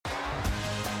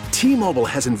T-Mobile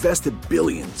has invested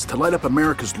billions to light up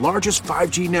America's largest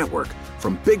 5G network,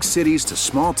 from big cities to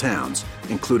small towns,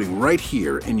 including right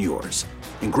here in yours.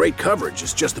 And great coverage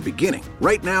is just the beginning.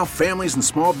 Right now, families and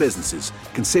small businesses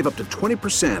can save up to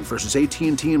 20% versus AT&T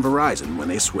and Verizon when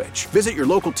they switch. Visit your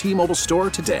local T-Mobile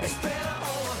store today.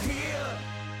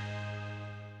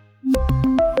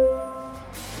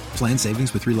 Plan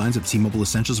savings with 3 lines of T-Mobile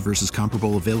Essentials versus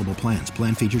comparable available plans.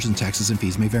 Plan features and taxes and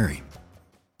fees may vary.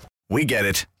 We get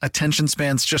it. Attention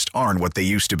spans just aren't what they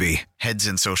used to be. Heads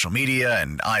in social media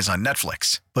and eyes on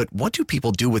Netflix. But what do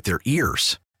people do with their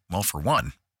ears? Well, for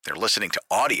one, they're listening to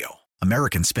audio.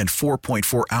 Americans spend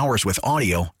 4.4 hours with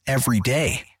audio every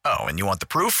day. Oh, and you want the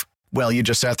proof? Well, you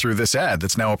just sat through this ad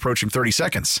that's now approaching 30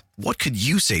 seconds. What could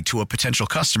you say to a potential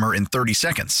customer in 30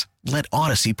 seconds? Let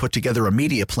Odyssey put together a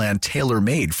media plan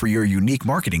tailor-made for your unique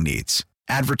marketing needs.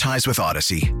 Advertise with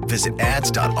Odyssey. Visit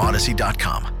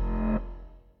ads.odyssey.com.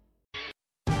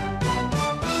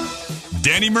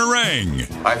 Danny Meringue.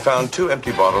 I found 2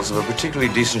 empty bottles of a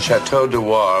particularly decent Chateau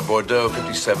Noir Bordeaux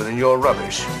 57 in your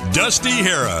rubbish. Dusty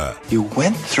Hera. You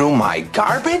went through my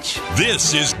garbage?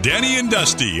 This is Danny and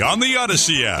Dusty on the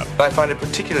Odyssey app. I find it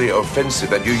particularly offensive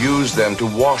that you use them to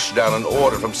wash down an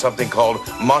order from something called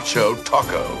Macho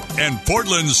Taco. And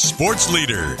Portland's sports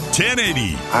leader,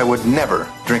 1080. I would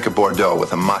never drink a Bordeaux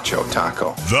with a Macho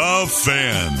Taco. The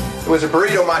Fan. It was a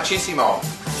burrito machisimo.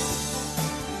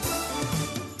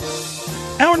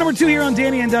 Hour number 2 here on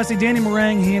Danny and Dusty. Danny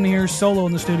Meringue, he in here solo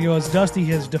in the studio as Dusty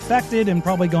has defected and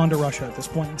probably gone to Russia at this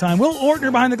point in time. Will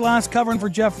Ortner behind the glass covering for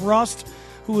Jeff Rust,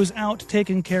 who is out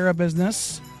taking care of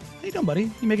business. How you doing,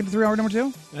 buddy? You making it through hour number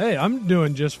 2? Hey, I'm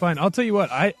doing just fine. I'll tell you what,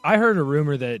 I heard a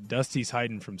rumor that Dusty's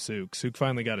hiding from Sook. Sook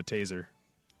finally got a taser.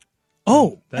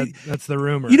 Oh. That's the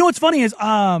rumor. You know what's funny is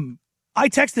I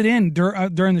texted in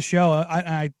during the show.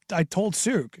 I told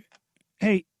Sook,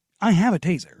 hey, I have a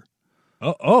taser.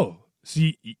 Oh. So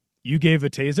you gave a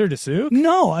taser to Sook?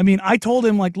 No, I mean, I told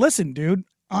him, like, listen, dude,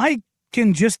 I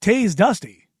can just tase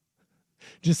Dusty.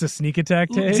 Just a sneak attack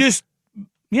tase? Just,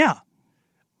 yeah.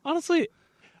 Honestly,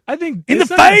 I think... In the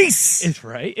face! It's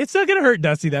right. It's not going to hurt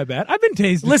Dusty that bad. I've been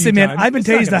tased Listen, man, times. I've been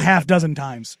tased a half dozen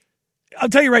times. I'll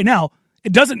tell you right now,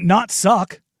 it doesn't not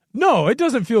suck. No, it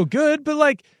doesn't feel good, but,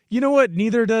 like, you know what?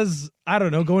 Neither does, I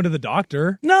don't know, going to the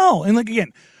doctor. No, and, like,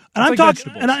 again, and I'm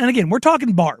talking, and again, we're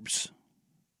talking barbs.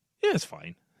 Yeah, it's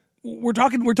fine. We're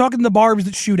talking the barbs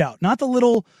that shoot out, not the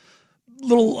little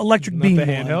electric beam. The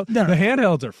handheld. No. The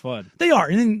handhelds are fun. They are.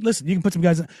 And then listen, you can put some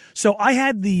guys in. So I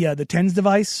had the TENS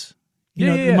device,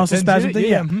 the muscle spasm thing.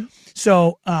 Yeah. Mm-hmm.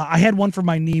 So I had one for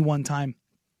my knee one time.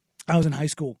 I was in high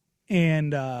school,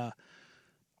 and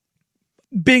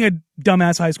being a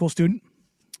dumbass high school student,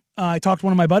 I talked to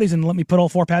one of my buddies and let me put all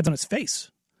 4 pads on his face.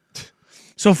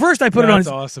 So first I put it on his...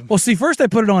 That's awesome. Well, see, first I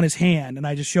put it on his hand, and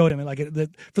I just showed him.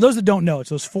 For those that don't know, it's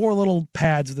those 4 little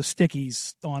pads with the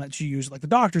stickies on it you use, like the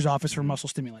doctor's office for muscle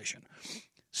stimulation.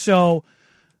 So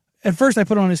at first I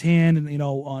put it on his hand, and,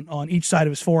 on each side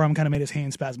of his forearm, kind of made his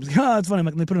hand spasm. He's like, oh, it's funny. I'm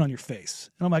like, let me put it on your face.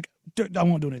 And I'm like, I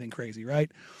won't do anything crazy, right?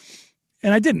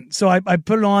 And I didn't. So I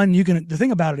put it on. The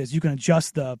thing about it is you can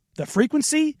adjust the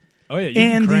frequency. Oh, yeah, you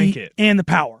can crank it. And the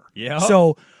power. Yeah.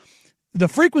 So the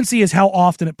frequency is how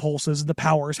often it pulses. The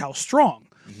power is how strong.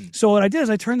 Mm-hmm. So what I did is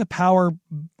I turned the power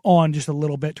on just a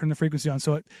little bit, turned the frequency on.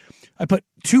 So I put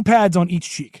 2 pads on each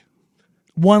cheek.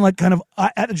 One like kind of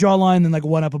at the jawline, then like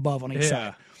one up above on each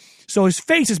side. So his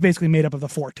face is basically made up of the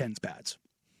 4 TENS pads.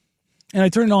 And I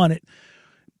turned it on, it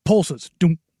pulses.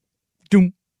 Doom,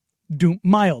 doom, doom,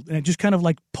 mild. And it just kind of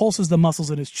like pulses the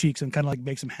muscles in his cheeks and kind of like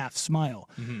makes him half smile.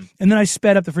 Mm-hmm. And then I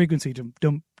sped up the frequency to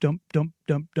dum, dum, dum,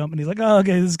 dum, dum. And he's like, oh,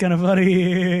 okay, this is kind of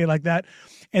funny, like that.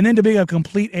 And then to be a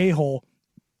complete a-hole,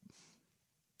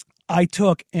 I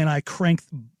took and I cranked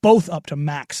both up to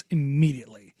max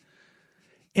immediately.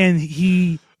 And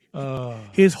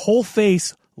his whole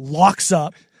face locks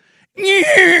up,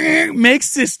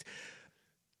 makes this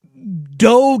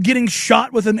doe getting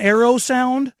shot with an arrow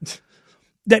sound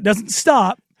that doesn't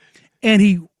stop, and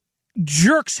he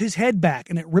jerks his head back,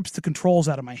 and it rips the controls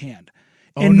out of my hand.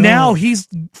 Now he's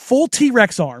full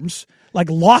T-Rex arms, like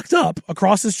locked up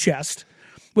across his chest,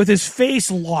 with his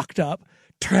face locked up,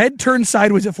 head turned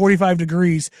sideways at 45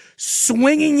 degrees,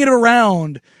 swinging it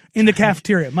around in the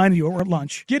cafeteria. Mind you, we're at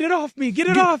lunch. Get it off me! Get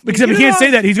it off me! Except he can't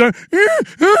say that. He's going,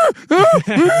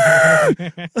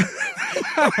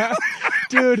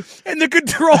 dude. And the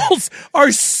controls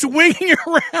are swinging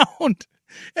around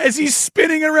as he's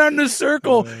spinning around in a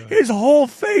circle, his whole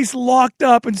face locked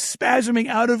up and spasming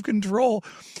out of control.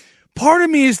 Part of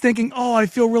me is thinking, oh, I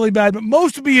feel really bad, but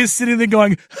most of me is sitting there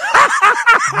going,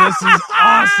 this is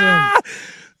awesome.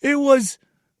 It was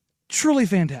truly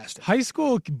fantastic. High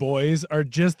school boys are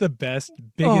just the best,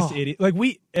 biggest idiot. Like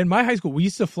in my high school, we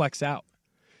used to flex out.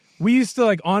 We used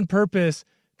to on purpose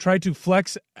try to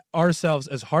flex ourselves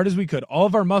as hard as we could, all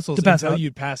of our muscles until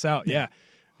you'd pass out. Yeah.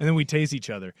 And then we tase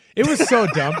each other. It was so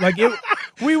dumb.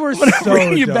 We were so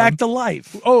bringing you dumb. back to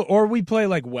life. Oh, or we play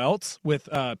welts with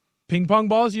ping pong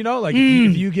balls,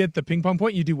 if you get the ping pong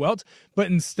point, you do welts. But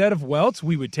instead of welts,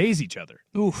 we would tase each other.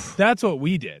 Oof. That's what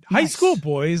we did. Nice. High school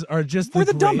boys are just the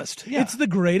dumbest. Yeah. It's the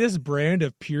greatest brand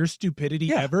of pure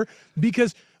stupidity ever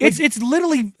because it's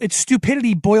literally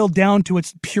stupidity boiled down to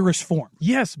its purest form.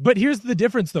 Yes, but here's the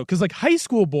difference though, because high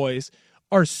school boys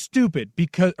are stupid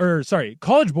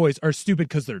college boys are stupid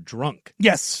because they're drunk.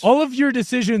 Yes. All of your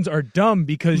decisions are dumb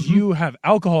because you have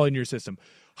alcohol in your system.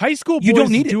 High school boys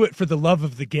don't need do it for the love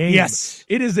of the game. Yes.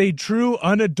 It is a true,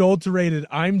 unadulterated,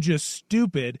 I'm just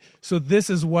stupid, so this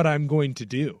is what I'm going to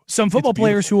do. Some football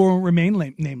players who will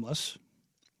remain nameless,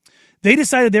 they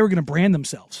decided they were going to brand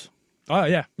themselves. Oh,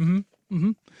 yeah. Mm-hmm.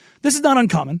 Mm-hmm. This is not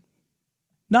uncommon.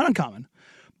 Not uncommon.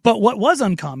 But what was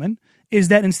uncommon is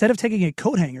that instead of taking a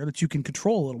coat hanger that you can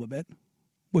control a little bit,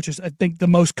 which is, I think, the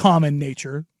most common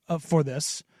nature for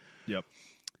this, yep,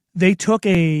 they took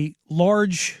a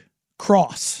large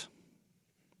cross,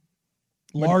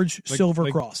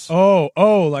 silver cross.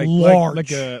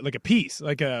 Large, like a piece,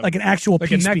 like an actual like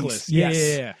piece, a necklace.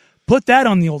 Yes. Yeah. Put that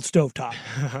on the old stovetop,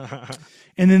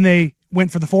 and then they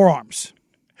went for the forearms,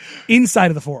 inside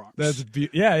of the forearms. That's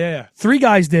yeah. 3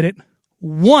 guys did it.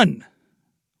 One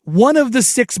of the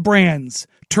 6 brands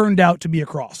turned out to be a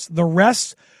cross. The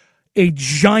rest, a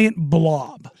giant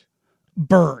blob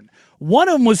burn. One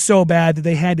of them was so bad that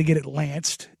they had to get it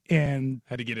lanced and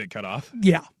had to get it cut off.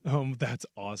 Yeah. That's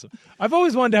awesome. I've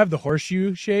always wanted to have the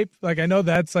horseshoe shape. I know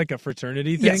that's a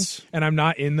fraternity thing, yes, and I'm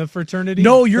not in the fraternity.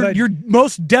 No, you're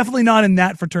most definitely not in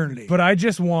that fraternity. But I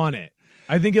just want it.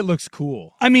 I think it looks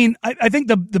cool. I mean, I think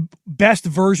the best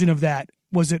version of that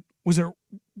was it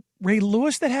Ray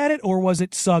Lewis that had it, or was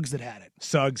it Suggs that had it?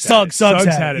 Suggs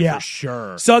had it, yeah, for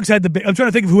sure. Suggs had the big. I'm trying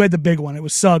to think of who had the big one. It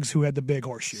was Suggs who had the big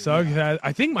horseshoe. Suggs had.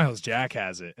 I think Miles Jack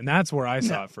has it, and that's where I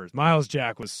saw it first. Miles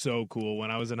Jack was so cool when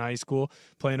I was in high school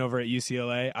playing over at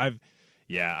UCLA.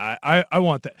 I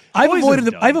want that. I've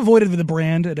avoided the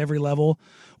brand at every level.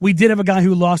 We did have a guy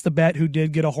who lost a bet who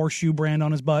did get a horseshoe brand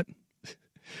on his butt.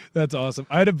 That's awesome.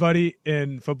 I had a buddy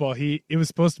in football. It was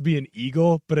supposed to be an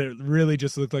eagle, but it really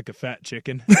just looked like a fat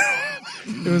chicken.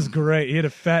 It was great. He had a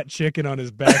fat chicken on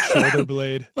his back shoulder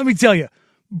blade. Let me tell you,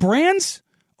 brands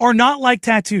are not like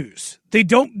tattoos. They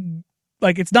don't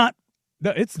it's not.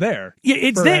 No, it's there. Yeah,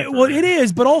 it's there. Well, it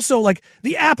is, but also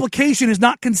the application is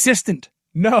not consistent.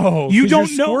 No, you don't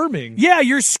you're squirming. Yeah,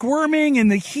 you're squirming in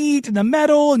the heat and the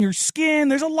metal and your skin.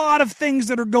 There's a lot of things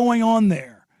that are going on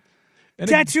there. And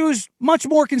tattoos much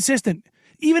more consistent.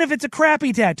 Even if it's a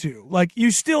crappy tattoo,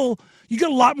 you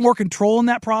get a lot more control in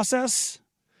that process.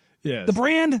 Yes. The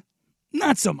brand,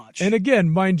 not so much. And again,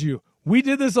 mind you, we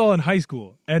did this all in high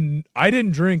school, and I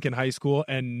didn't drink in high school,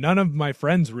 and none of my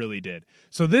friends really did.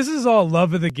 So this is all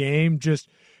love of the game. Just,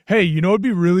 hey, it'd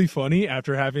be really funny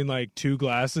after having 2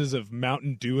 glasses of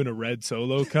Mountain Dew in a red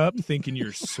Solo cup, thinking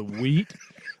you're sweet.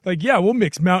 Yeah, we'll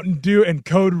mix Mountain Dew and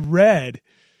Code Red.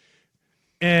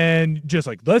 And just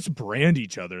let's brand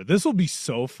each other. This will be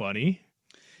so funny.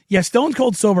 Yeah, Stone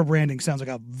Cold Sober branding sounds like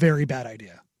a very bad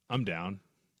idea. I'm down.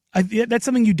 That's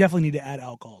something you definitely need to add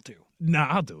alcohol to. Nah,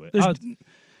 I'll do it.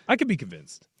 I could be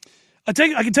convinced. I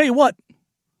can tell you what.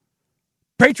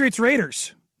 Patriots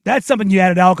Raiders. That's something you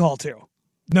added alcohol to.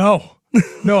 No,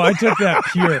 I took that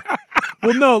pure.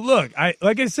 Well, no, look,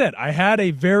 like I said, I had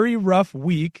a very rough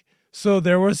week. So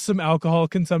there was some alcohol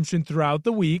consumption throughout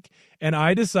the week, and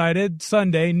I decided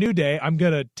Sunday, new day, I'm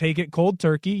going to take it cold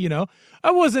turkey,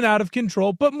 I wasn't out of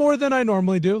control, but more than I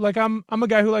normally do. I'm a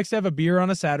guy who likes to have a beer on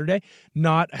a Saturday,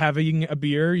 not having a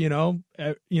beer,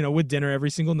 with dinner every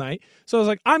single night. So I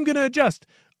was I'm going to adjust.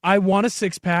 I want a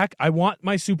 6-pack. I want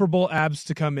my Super Bowl abs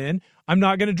to come in. I'm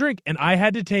not going to drink. And I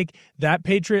had to take that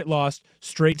Patriot loss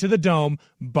straight to the dome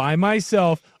by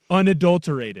myself,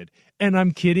 unadulterated. And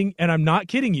I'm kidding, and I'm not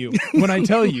kidding you when I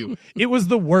tell you it was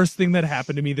the worst thing that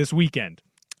happened to me this weekend.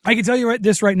 I can tell you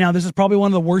right now, this is probably one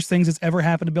of the worst things that's ever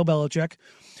happened to Bill Belichick.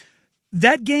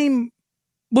 That game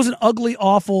was an ugly,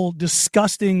 awful,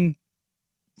 disgusting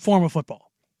form of football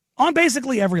on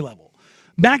basically every level.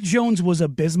 Mac Jones was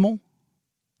abysmal,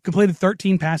 completed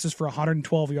 13 passes for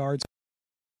 112 yards.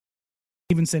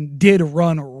 Stevenson did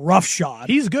run roughshod.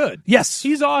 He's good. Yes.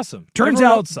 He's awesome. Turns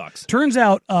Everyone out else sucks.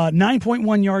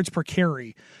 9.1 yards per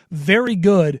carry. Very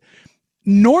good.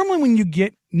 Normally when you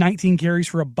get 19 carries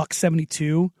for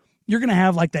 $172, you're going to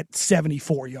have that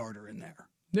 74-yarder in there.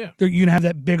 Yeah. You're going to have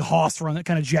that big Hoss run that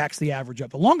kind of jacks the average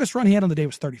up. The longest run he had on the day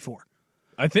was 34.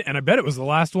 I bet it was the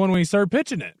last one when he started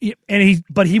pitching it. Yeah,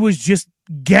 but he was just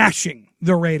gashing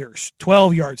the Raiders.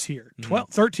 12 yards here,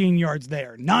 13 yards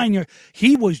there, 9 yards.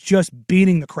 He was just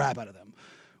beating the crap out of them,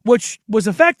 which was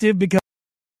effective because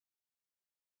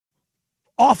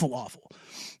awful.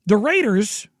 The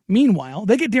Raiders, meanwhile,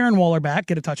 they get Darren Waller back,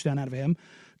 get a touchdown out of him.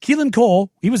 Keelan Cole,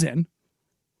 he was in.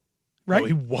 Right? No,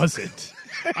 he wasn't.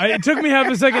 It took me half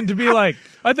a second to be like,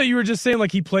 I thought you were just saying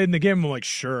like he played in the game. I'm like,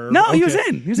 sure. No, okay. He was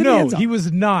in. He was in the no, end zone. he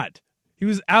was not. He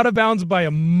was out of bounds by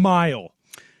a mile.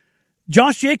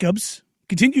 Josh Jacobs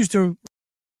continues to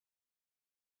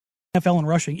NFL in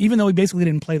rushing, even though he basically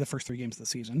didn't play the first 3 games of the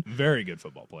season. Very good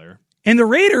football player. And the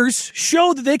Raiders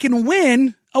show that they can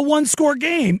win a 1-score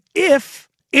game if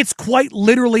it's quite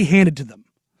literally handed to them.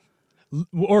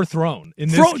 Or thrown. In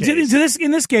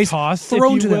this case. Tossed,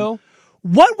 thrown if you to will. Them.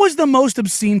 What was the most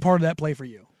obscene part of that play for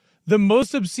you? The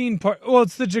most obscene part, well,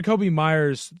 it's the Jacoby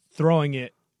Myers throwing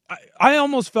it. I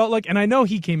almost felt like, and I know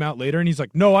he came out later and he's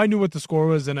like, no, I knew what the score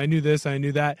was and I knew this and I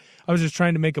knew that. I was just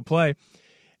trying to make a play.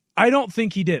 I don't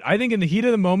think he did. I think in the heat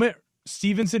of the moment,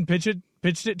 Stevenson pitched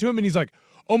it to him and he's like,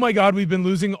 oh my God, we've been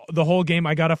losing the whole game.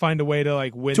 I got to find a way to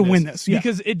like win this. Yeah.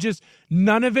 Because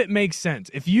none of it makes sense.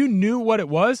 If you knew what it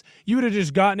was, you would have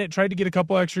just gotten it, tried to get a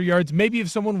couple extra yards. Maybe if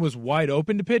someone was wide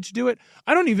open to pitch, do it.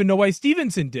 I don't even know why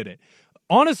Stevenson did it.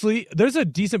 Honestly, there's a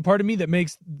decent part of me that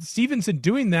makes Stevenson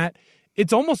doing that.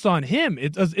 It's almost on him.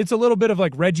 It's a little bit of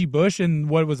like Reggie Bush in,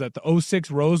 what was that, the 06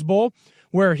 Rose Bowl,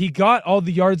 where he got all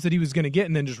the yards that he was going to get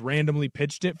and then just randomly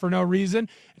pitched it for no reason.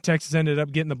 Texas ended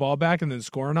up getting the ball back and then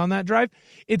scoring on that drive.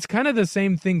 It's kind of the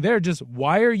same thing there. Just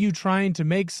why are you trying to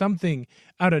make something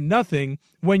out of nothing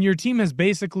when your team has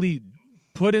basically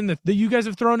put in that you guys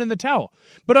have thrown in the towel?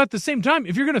 But at the same time,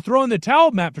 if you're going to throw in the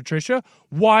towel, Matt Patricia,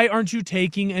 why aren't you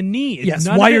taking a knee? Yes,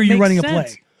 why are you running a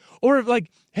play? Or like,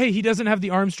 hey, he doesn't have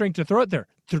the arm strength to throw it there.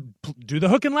 Do the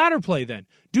hook and ladder play then.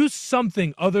 Do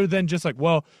something other than just like,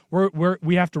 well,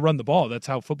 we have to run the ball. That's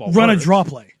how football works. Run a draw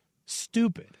play.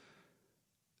 Stupid.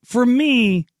 For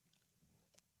me,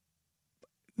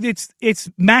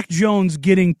 it's Mac Jones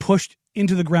getting pushed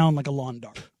into the ground like a lawn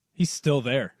dart. He's still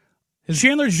there.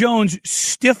 Chandler Jones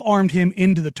stiff-armed him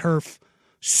into the turf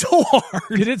so hard.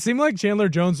 Did it seem like Chandler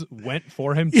Jones went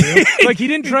for him too? Like he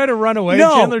didn't try to run away.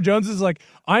 No. Chandler Jones is like,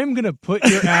 I'm going to put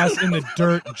your ass in the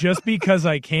dirt just because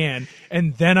I can,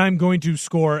 and then I'm going to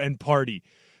score and party.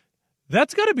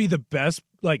 That's got to be the best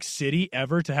like city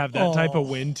ever to have that type of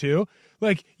win too.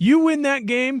 Like you win that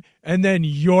game, and then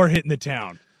you're hitting the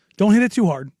town. Don't hit it too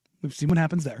hard. We've seen what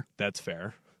happens there. That's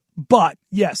fair. But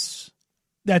yes,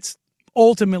 that's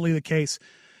ultimately the case.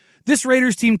 This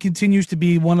Raiders team continues to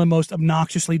be one of the most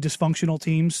obnoxiously dysfunctional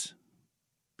teams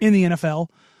in the NFL.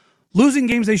 Losing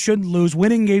games they shouldn't lose,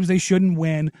 winning games they shouldn't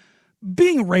win,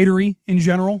 being Raidery in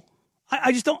general.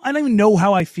 I don't even know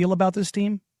how I feel about this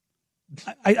team.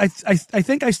 I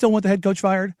think I still want the head coach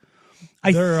fired.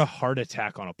 They're a heart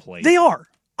attack on a plate. They are.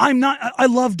 I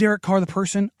love Derek Carr, the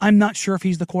person. I'm not sure if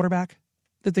he's the quarterback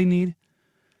that they need.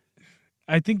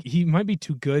 I think he might be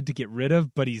too good to get rid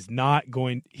of, but he's not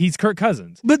going. He's Kirk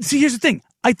Cousins. But see, here's the thing.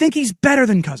 I think he's better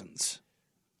than Cousins.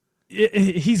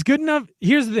 He's good enough.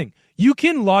 Here's the thing. You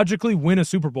can logically win a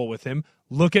Super Bowl with him.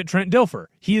 Look at Trent Dilfer.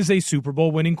 He is a Super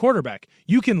Bowl winning quarterback.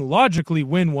 You can logically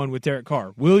win one with Derek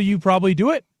Carr. Will you probably do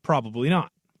it? Probably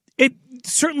not. It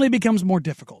certainly becomes more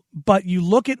difficult. But you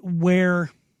look at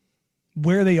where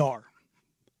they are,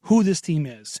 who this team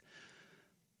is.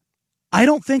 I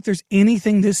don't think there's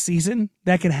anything this season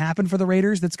that can happen for the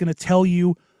Raiders that's going to tell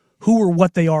you who or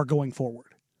what they are going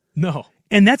forward. No.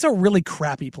 And that's a really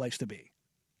crappy place to be.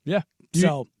 Yeah.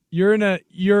 So you're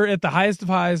at the highest of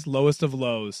highs, lowest of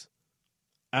lows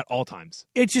at all times.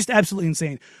 It's just absolutely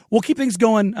insane. We'll keep things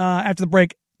going after the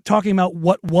break, talking about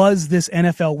what was this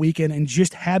NFL weekend and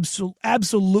just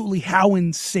absolutely how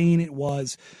insane it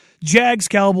was. Jags,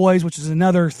 Cowboys, which is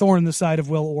another thorn in the side of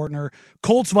Will Ortner.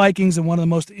 Colts, Vikings, and one of the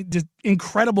most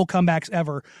incredible comebacks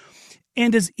ever.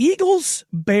 And does Eagles,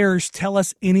 Bears tell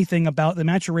us anything about the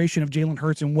maturation of Jalen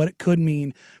Hurts and what it could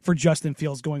mean for Justin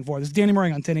Fields going forward? This is Danny Murray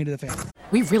on 1080 The Fan.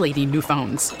 We really need new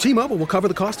phones. T-Mobile will cover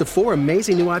the cost of 4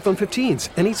 amazing new iPhone 15s,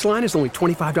 and each line is only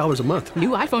 $25 a month.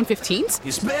 New iPhone 15s?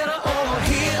 It's better over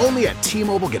here. Only at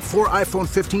T-Mobile, get 4 iPhone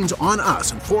 15s on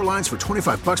us and 4 lines for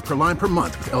 $25 per line per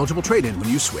month with eligible trade-in when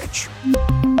you switch.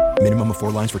 Minimum of 4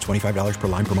 lines for $25 per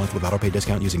line per month with autopay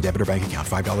discount using debit or bank account.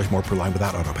 $5 more per line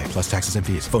without autopay, plus taxes and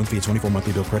fees. Phone fee at 24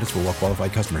 monthly bill credits for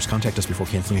well-qualified customers. Contact us before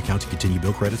canceling account to continue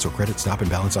bill credits or credit stop and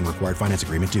balance on required finance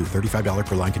agreement due. $35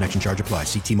 per line connection charge applies.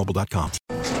 See T-Mobile.com.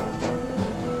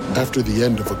 After the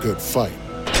end of a good fight,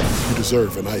 you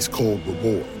deserve an ice-cold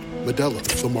reward. Modelo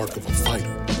is the mark of a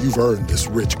fighter. You've earned this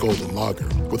rich golden lager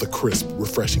with a crisp,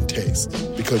 refreshing taste.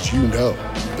 Because you know,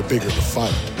 the bigger the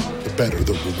fight, the better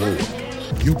the reward.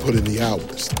 You put in the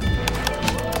hours,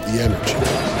 the energy,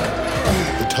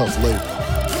 the tough labor.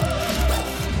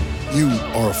 You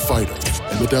are a fighter,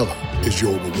 and Modelo is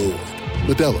your reward.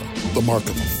 Modelo, the mark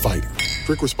of a fighter.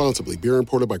 Drink responsibly. Beer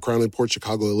imported by Crown Imports,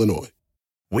 Chicago, Illinois.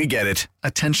 We get it.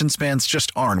 Attention spans just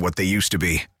aren't what they used to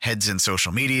be. Heads in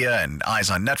social media and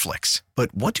eyes on Netflix.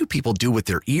 But what do people do with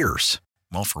their ears?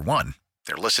 Well, for one,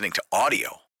 they're listening to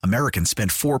audio. Americans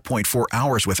spend 4.4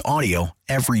 hours with audio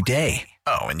every day.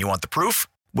 Oh, and you want the proof?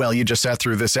 Well, you just sat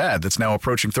through this ad that's now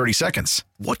approaching 30 seconds.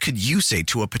 What could you say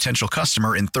to a potential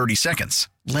customer in 30 seconds?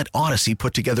 Let Odyssey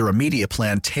put together a media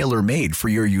plan tailor-made for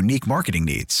your unique marketing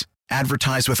needs.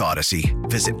 Advertise with Odyssey.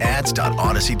 Visit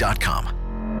ads.odyssey.com.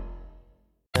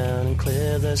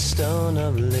 This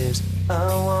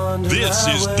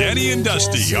is Danny and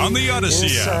Dusty on the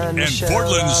Odyssey app and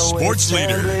Portland's sports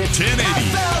leader, 1080,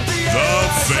 The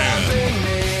Fan.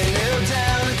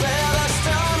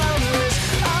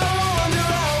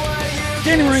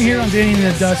 Danny Murray here on Danny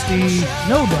and Dusty.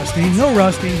 No Dusty, no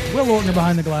Rusty. Will Ortner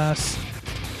behind the glass.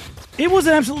 It was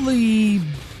an absolutely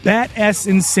bat-ass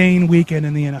insane weekend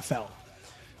in the NFL.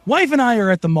 Wife and I are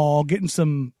at the mall getting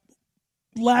some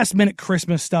last-minute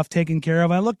Christmas stuff taken care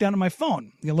of. I look down at my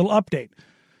phone, get a little update.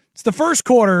 It's the first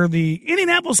quarter. The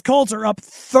Indianapolis Colts are up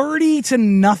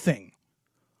 30-0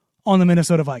 on the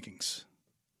Minnesota Vikings.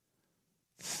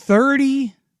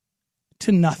 30-0.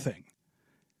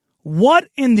 What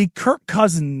in the Kirk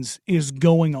Cousins is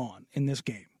going on in this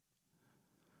game?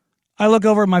 I look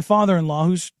over at my father-in-law,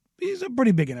 he's a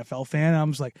pretty big NFL fan, and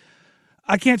I'm just like,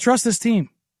 I can't trust this team.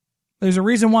 There's a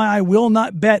reason why I will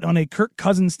not bet on a Kirk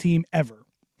Cousins team ever.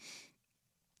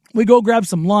 We go grab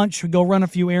some lunch, we go run a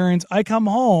few errands. I come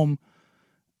home,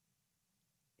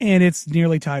 and it's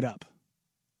nearly tied up.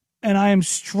 And I am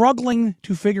struggling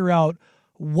to figure out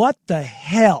what the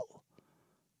hell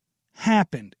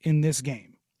happened in this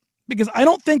game. Because I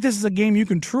don't think this is a game you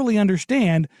can truly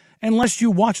understand unless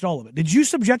you watched all of it. Did you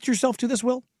subject yourself to this,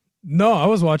 Will? No, I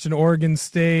was watching Oregon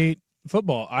State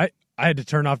football. I had to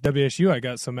turn off WSU. I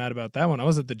got so mad about that one. I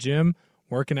was at the gym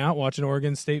working out, watching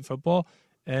Oregon State football,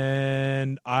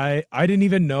 and I didn't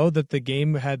even know that the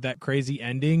game had that crazy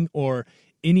ending or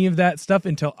any of that stuff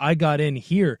until I got in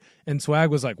here. And Swag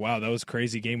was like, wow, that was a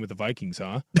crazy game with the Vikings,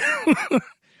 huh? I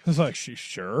was like,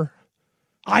 sure.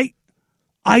 I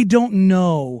don't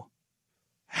know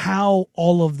how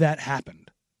all of that happened.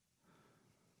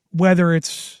 Whether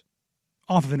it's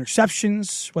off of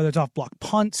interceptions, whether it's off block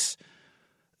punts,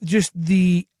 just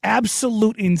the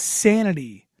absolute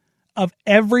insanity of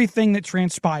everything that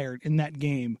transpired in that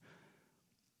game.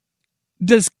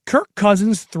 Does Kirk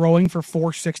Cousins throwing for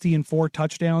 460 and 4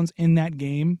 touchdowns in that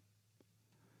game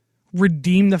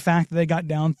redeem the fact that they got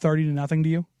down 30-0 to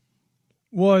you?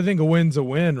 Well, I think a win's a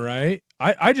win, right?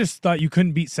 I just thought you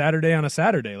couldn't beat Saturday on a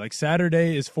Saturday. Like,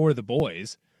 Saturday is for the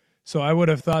boys. So I would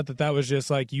have thought that was just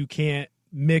like you can't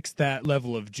mix that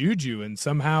level of juju. And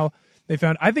somehow they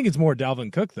found – I think it's more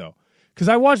Dalvin Cook, though. Because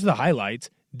I watched the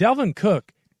highlights. Dalvin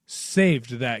Cook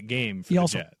saved that game for he the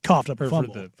also Jets. Coughed up a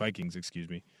fumble. For the Vikings, excuse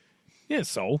me. Yeah,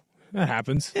 so that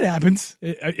happens. It happens.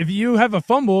 If you have a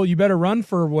fumble, you better run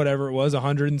for whatever it was,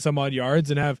 100 and some odd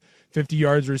yards, and have 50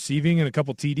 yards receiving and a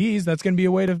couple TDs. That's going to be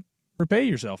a way to repay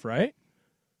yourself, right?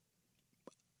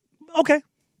 Okay.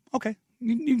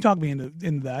 You can talk me into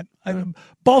that.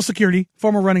 Ball security,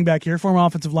 former running back here, former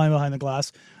offensive line behind the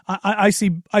glass. I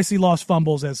see lost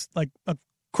fumbles as like a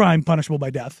crime punishable by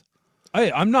death.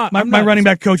 I'm not. My running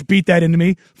back coach beat that into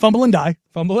me. Fumble and die.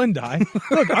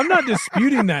 Look, I'm not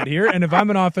disputing that here. And if I'm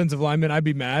an offensive lineman, I'd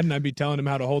be mad and I'd be telling him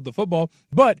how to hold the football.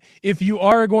 But if you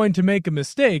are going to make a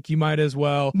mistake, you might as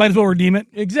well redeem it.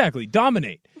 Exactly.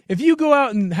 Dominate. If you go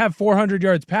out and have 400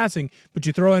 yards passing, but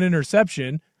you throw an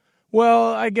interception,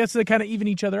 well, I guess they kind of even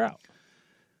each other out.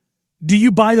 Do you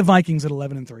buy the Vikings at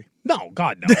 11-3? No,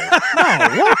 God, no.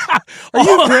 No, what? Are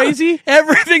you crazy?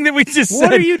 Everything that we just said.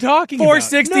 What are you talking about?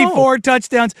 464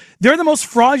 touchdowns. They're the most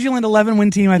fraudulent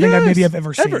 11-win team I think I've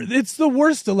ever seen. It's the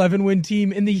worst 11-win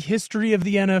team in the history of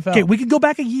the NFL. Okay, we could go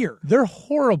back a year. They're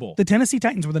horrible. The Tennessee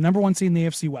Titans were the number 1 seed in the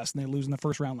AFC West, and they lose in the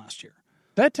first round last year.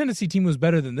 That Tennessee team was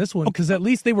better than this one because at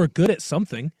least they were good at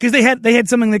something. Because they had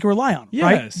something they could rely on,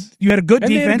 right? Yes. You had a good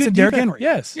defense and Derrick Henry.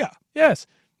 Yes. Yeah. Yes.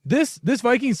 This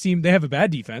Vikings team, they have a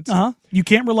bad defense. You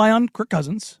can't rely on Kirk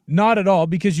Cousins. Not at all,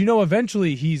 because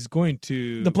eventually he's going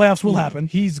to... The playoffs will happen.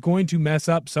 He's going to mess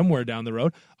up somewhere down the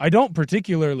road. I don't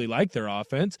particularly like their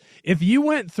offense. If you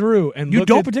went through and You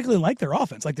don't particularly like their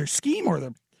offense, like their scheme or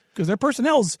their... because their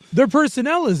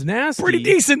personnel is nasty. pretty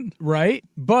decent. Right?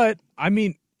 But, I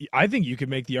mean, I think you could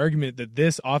make the argument that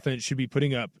this offense should be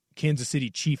putting up Kansas City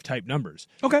Chief type numbers.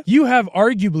 Okay. You have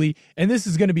arguably, and this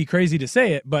is going to be crazy to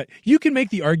say it, but you can make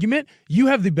the argument you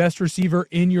have the best receiver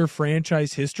in your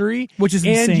franchise history, which is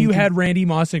and insane. You had Randy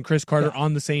Moss and Chris Carter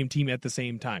on the same team at the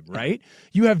same time, right?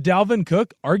 You have Dalvin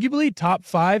Cook, arguably top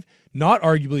 5, not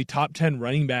arguably top 10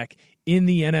 running back in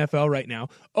the NFL right now.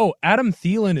 Oh, Adam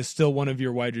Thielen is still one of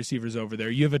your wide receivers over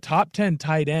there. You have a top 10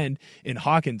 tight end in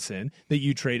Hawkinson that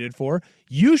you traded for.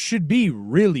 You should be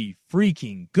really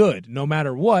freaking good no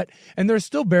matter what, and they're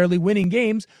still barely winning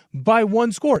games by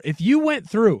 1 score. If you went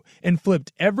through and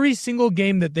flipped every single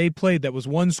game that they played that was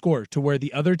 1 score to where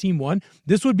the other team won,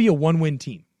 this would be a 1-win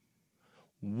team.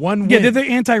 1 win. Yeah, they're the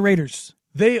anti-Raiders.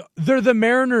 They're the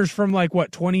Mariners from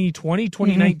 2020,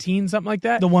 2019, something like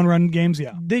that. The one-run games,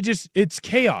 yeah. It's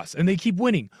chaos, and they keep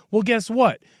winning. Well, guess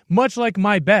what? Much like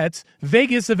my bets,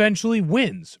 Vegas eventually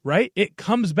wins, right? It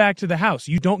comes back to the house.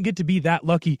 You don't get to be that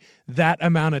lucky that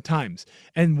amount of times.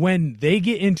 And when they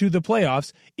get into the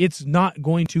playoffs, it's not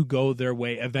going to go their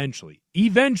way eventually.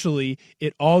 Eventually,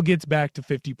 it all gets back to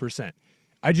 50%.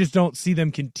 I just don't see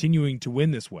them continuing to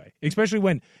win this way, especially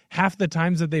when half the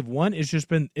times that they've won,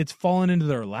 it's fallen into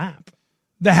their lap.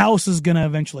 The house is going to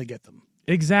eventually get them.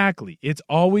 Exactly. It's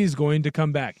always going to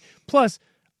come back. Plus,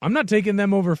 I'm not taking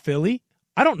them over Philly.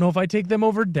 I don't know if I take them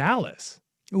over Dallas.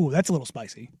 Ooh, that's a little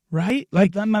spicy. Right?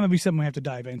 That might be something we have to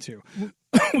dive into.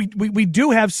 we do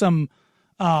have some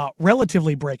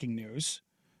relatively breaking news.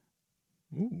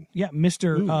 Ooh. Yeah,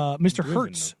 Mr.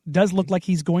 Hurts does look like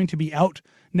he's going to be out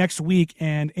next week,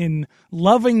 and in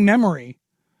loving memory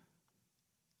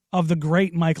of the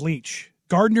great Mike Leach,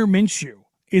 Gardner Minshew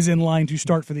is in line to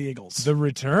start for the Eagles. The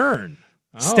return.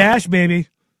 Oh, stash, baby.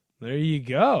 There you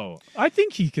go. I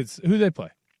think he could. Who they play?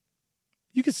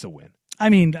 You could still win. I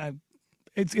mean,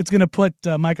 it's going to put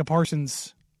Micah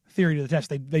Parsons' theory to the test.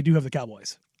 They do have the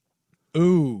Cowboys.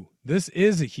 Ooh, this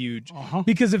is a huge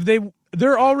because if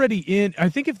they're already in. I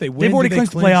think if they win, they've already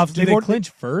clinched the playoffs. Do they clinch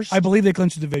first? I believe they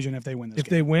clinched the division if they win this game. If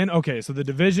they win, okay. So the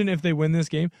division, if they win this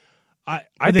game, I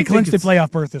they think clinched the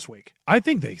playoff berth this week. I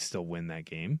think they still win that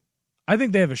game. I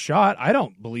think they have a shot. I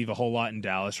don't believe a whole lot in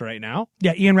Dallas right now.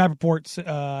 Yeah, Ian Rappaport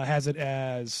has it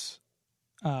as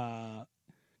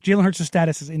Jalen Hurts'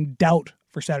 status is in doubt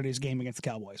for Saturday's game against the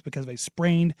Cowboys because of a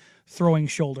sprained throwing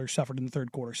shoulder suffered in the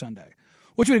third quarter Sunday,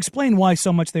 which would explain why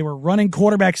so much they were running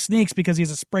quarterback sneaks because he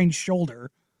has a sprained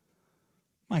shoulder.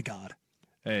 My God.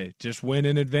 Hey, just win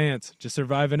in advance. Just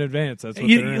survive in advance. That's what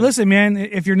listen, man,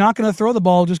 if you're not going to throw the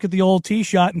ball, just get the old tee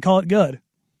shot and call it good.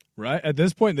 Right? At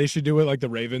this point, they should do it like the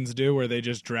Ravens do, where they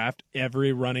just draft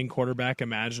every running quarterback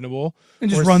imaginable.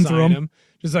 And just run through them.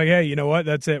 Just like, hey, you know what?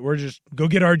 That's it. We're just, go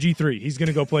get RG3. He's going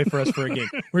to go play for us for a game.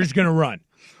 We're just going to run.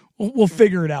 We'll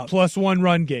figure it out. +1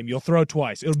 run game. You'll throw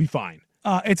twice. It'll be fine.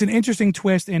 It's an interesting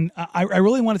twist, and I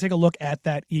really want to take a look at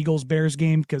that Eagles-Bears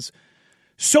game because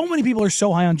so many people are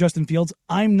so high on Justin Fields.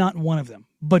 I'm not one of them.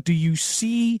 But do you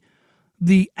see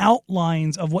the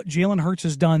outlines of what Jalen Hurts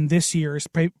has done this year is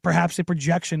perhaps a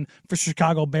projection for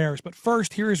Chicago Bears? But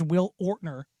first, here is Will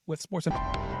Ortner with Sports.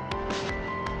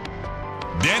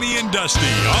 Danny and Dusty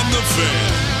on the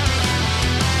Fan.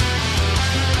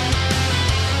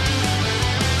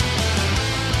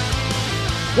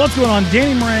 What's going on?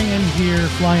 Danny Morangan here,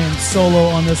 flying solo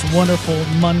on this wonderful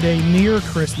Monday near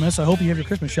Christmas. I hope you have your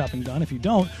Christmas shopping done. If you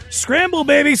don't, scramble,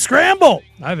 baby, scramble!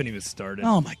 I haven't even started.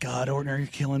 Oh, my God, Ortner, you're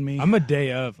killing me. I'm a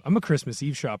day of. I'm a Christmas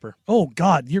Eve shopper. Oh,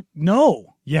 God,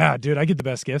 no. Yeah, dude, I get the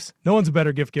best gifts. No one's a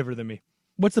better gift giver than me.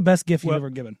 What's the best gift you've ever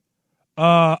given?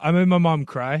 I made my mom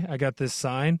cry. I got this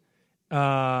sign.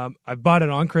 I bought it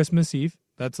on Christmas Eve.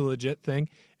 That's a legit thing.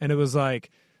 And it was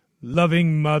like,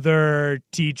 loving mother,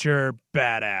 teacher,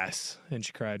 badass. And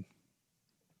she cried.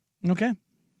 Okay.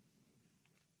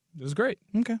 It was great.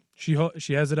 Okay. She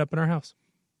has it up in our house.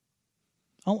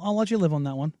 I'll let you live on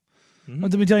that one. Mm-hmm.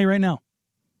 Let me tell you right now.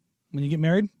 When you get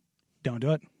married, don't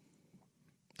do it.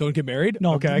 Don't get married?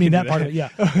 No, okay, I mean that part of it, yeah.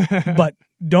 But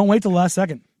don't wait till the last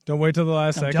second. Don't wait till the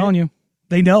last second. I'm telling you.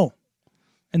 They know.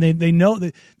 And they know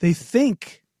that they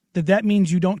think that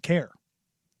means you don't care.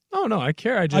 Oh, no, I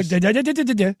care. I just...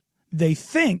 They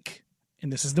think,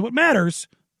 and this is what matters,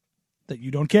 that you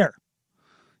don't care.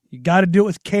 You got to do it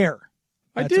with care.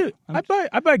 I do.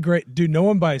 I buy great. Dude, no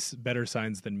one buys better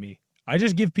signs than me. I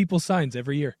just give people signs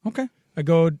every year. Okay. I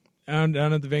go down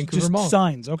at the Vancouver Mall.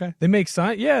 Signs, okay. They make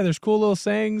signs. Yeah, there's cool little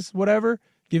sayings, whatever.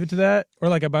 Give it to that. Or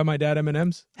like I buy my dad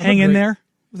M&Ms. Hang in there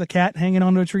with a cat hanging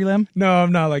onto a tree limb? No,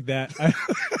 I'm not like that.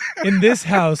 In this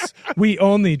house, we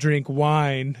only drink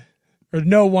wine. Or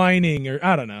no whining, or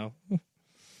I don't know.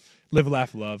 Live,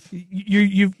 laugh, love.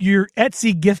 Your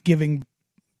Etsy gift giving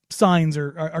signs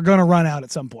are going to run out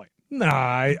at some point.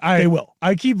 Nah, they will.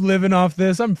 I keep living off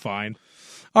this. I'm fine.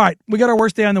 All right, we got our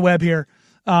worst day on the web here.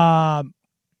 I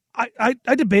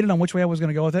debated on which way I was going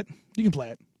to go with it. You can play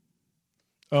it.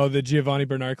 Oh, the Giovanni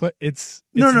Bernard clip.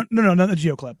 No, not the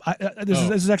Geo clip. This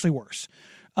is actually worse.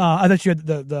 I thought you had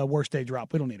the worst day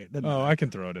drop. We don't need it. I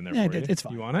can throw it in there for you. It's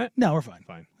fine. You want it? No, we're fine.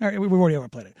 Fine. All right, we've already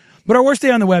overplayed it. But our worst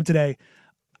day on the web today,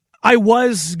 I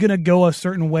was going to go a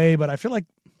certain way, but I feel like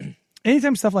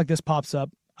anytime stuff like this pops up,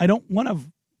 I don't want to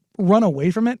run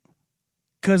away from it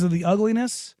because of the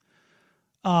ugliness.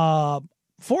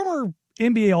 Former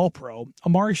NBA All-Pro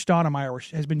Amari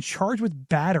Stoudemire has been charged with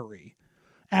battery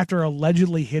after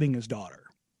allegedly hitting his daughter.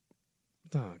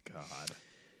 Oh, God.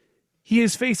 He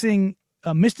is facing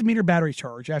a misdemeanor battery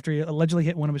charge after he allegedly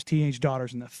hit one of his teenage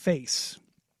daughters in the face.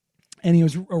 And he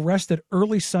was arrested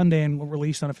early Sunday and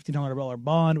released on a $1,500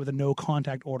 bond with a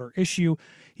no-contact order issue.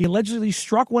 He allegedly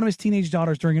struck one of his teenage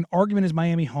daughters during an argument in his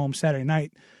Miami home Saturday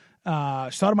night.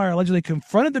 Stoudemire allegedly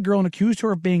confronted the girl and accused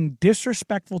her of being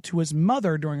disrespectful to his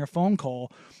mother during a phone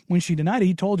call. When she denied it,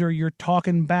 he told her, "You're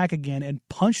talking back again," and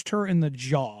punched her in the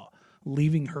jaw,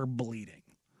 leaving her bleeding.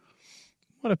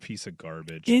 What a piece of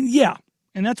garbage.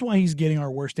 And that's why he's getting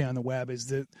our worst day on the web, is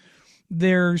that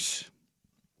there's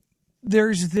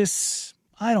this,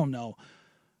 I don't know.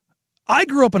 I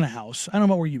grew up in a house, I don't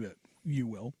know about where you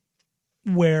will,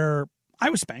 where I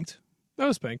was spanked. I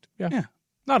was spanked, yeah. Yeah.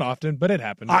 Not often, but it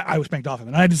happened. I was spanked often,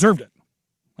 and I deserved it.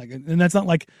 And that's not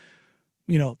like,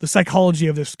 the psychology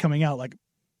of this coming out. Like,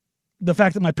 the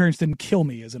fact that my parents didn't kill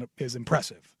me is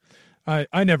impressive.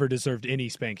 I never deserved any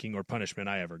spanking or punishment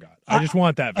I ever got. I just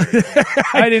want that very clear.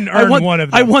 I didn't earn one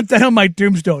of them. I want that on my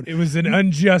tombstone. It was an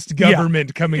unjust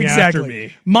government coming after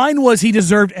me. Mine was he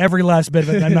deserved every last bit of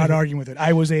it, and I'm not arguing with it.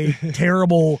 I was a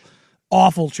terrible,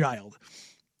 awful child.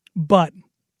 But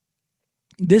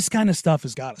this kind of stuff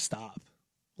has got to stop.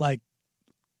 Like,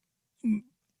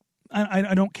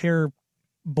 I don't care,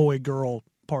 boy, girl,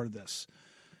 part of this.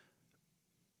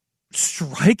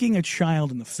 Striking a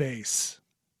child in the face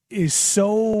is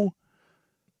so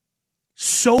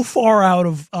far out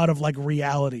of like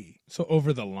reality. So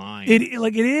over the line. It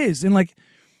is. And like,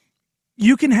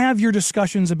 you can have your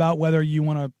discussions about whether you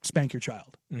want to spank your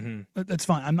child. Mm-hmm. That's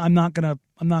fine. I'm not gonna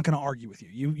argue with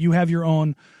you. You have your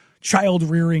own child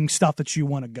rearing stuff that you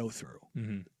want to go through.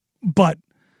 Mm-hmm. But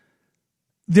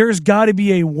there's got to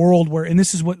be a world where, and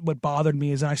this is what bothered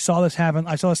me, is I saw this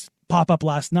pop up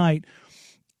last night,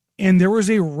 and there was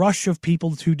a rush of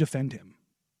people to defend him.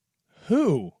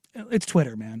 Who? It's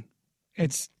Twitter, man.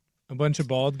 It's a bunch of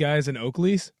bald guys in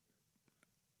Oakleys.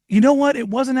 You know what? It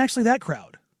wasn't actually that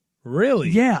crowd. Really?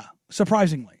 Yeah,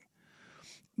 surprisingly.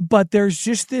 But there's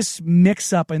just this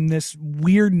mix-up and this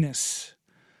weirdness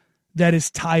that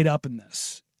is tied up in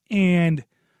this. And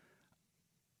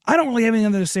I don't really have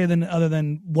anything to say other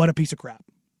than what a piece of crap.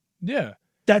 Yeah.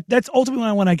 That's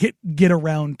ultimately when I get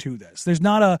around to this. There's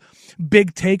not a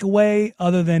big takeaway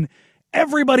other than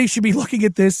everybody should be looking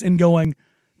at this and going,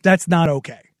 that's not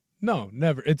okay. No,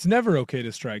 never. It's never okay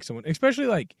to strike someone, especially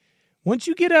like once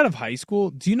you get out of high school.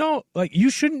 Do you know, like, you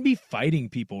shouldn't be fighting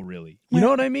people, really. You know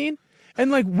what I mean? And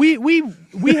like we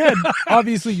had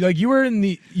obviously, like, you were in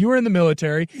the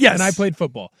military, yes, and I played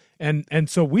football, and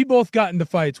so we both got into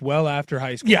fights well after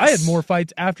high school. Yes. I had more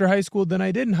fights after high school than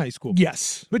I did in high school.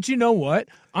 Yes, but you know what?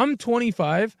 I'm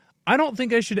 25. I don't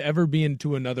think I should ever be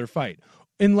into another fight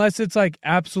unless it's like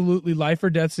absolutely life or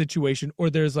death situation or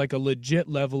there's like a legit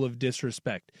level of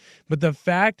disrespect. But the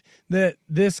fact that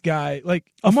this guy, like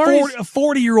a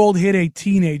 40-year-old hit a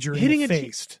teenager in the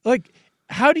face, like.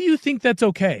 How do you think that's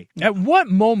okay? At what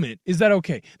moment is that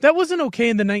okay? That wasn't okay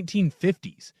in the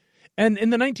 1950s. And in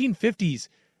the 1950s,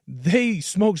 they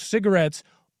smoked cigarettes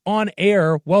on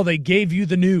air while they gave you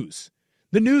the news.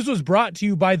 The news was brought to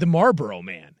you by the Marlboro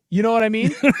Man. You know what I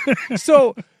mean?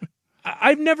 So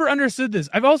I've never understood this.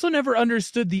 I've also never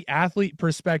understood the athlete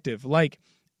perspective. Like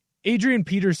Adrian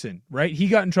Peterson, right? He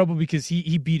got in trouble because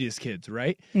he beat his kids,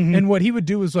 right? Mm-hmm. And what he would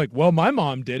do was like, well, my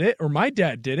mom did it or my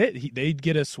dad did it. They'd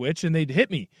get a switch and they'd hit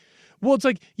me. Well, it's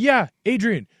like, yeah,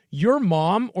 Adrian, your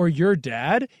mom or your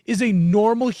dad is a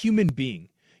normal human being.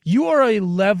 You are a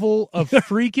level of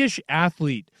freakish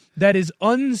athlete that is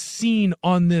unseen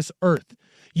on this earth.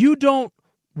 You don't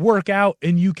work out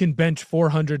and you can bench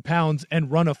 400 pounds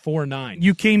and run a 4.9.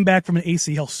 You came back from an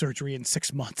ACL surgery in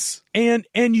 6 months. And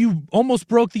you almost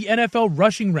broke the NFL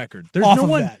rushing record.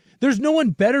 There's no one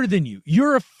better than you.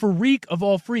 You're a freak of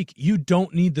all freak. You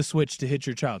don't need the switch to hit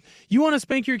your child. You want to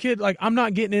spank your kid? Like, I'm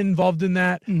not getting involved in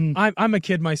that. I'm a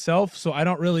kid myself, so I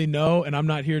don't really know, and I'm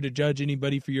not here to judge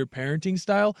anybody for your parenting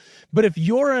style. But if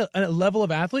you're a level of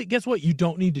athlete, guess what? You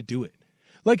don't need to do it.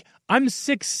 Like, I'm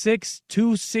 6'6",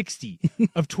 260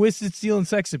 of twisted steel and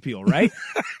sex appeal, right?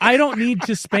 I don't need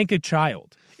to spank a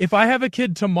child. If I have a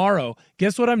kid tomorrow,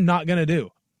 guess what I'm not going to do?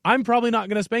 I'm probably not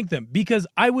going to spank them because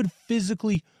I would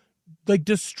physically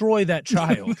destroy that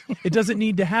child. It doesn't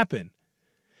need to happen.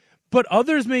 But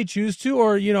others may choose to,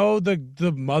 or,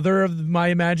 the mother of my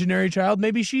imaginary child,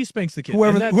 maybe she spanks the kid.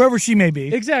 Whoever she may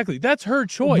be. Exactly. That's her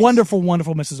choice. Wonderful,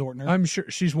 wonderful Mrs. Ortner. I'm sure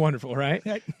she's wonderful, right?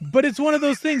 But it's one of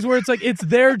those things where it's like, it's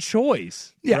their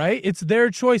choice, right? It's their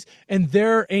choice, and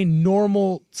they're a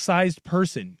normal-sized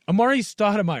person. Amari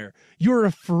Stoudemire, you're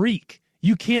a freak.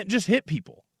 You can't just hit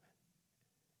people.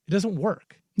 It doesn't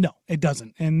work. No, it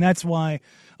doesn't. And that's why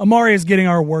Amari is getting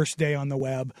our worst day on the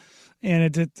web.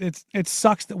 And it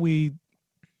sucks that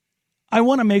I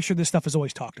want to make sure this stuff is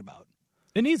always talked about.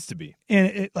 It needs to be.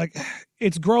 And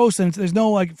it's gross, and there's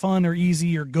no fun or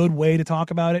easy or good way to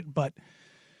talk about it. But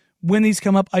when these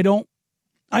come up, I don't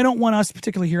want us,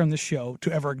 particularly here on this show,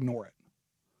 to ever ignore it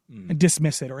and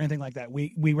dismiss it or anything like that.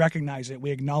 We recognize it, we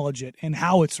acknowledge it, and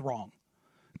how it's wrong.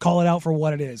 Call it out for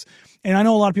what it is. And I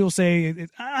know a lot of people say,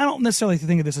 I don't necessarily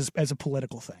think of this as a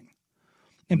political thing.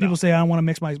 And people say, I don't want to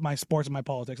mix my sports and my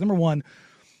politics. Number one,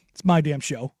 it's my damn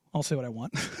show. I'll say what I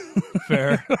want.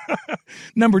 Fair.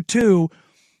 Number two,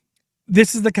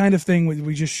 this is the kind of thing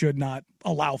we just should not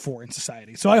allow for in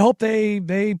society. So I hope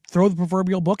they throw the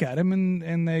proverbial book at him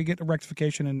and they get a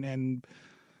rectification and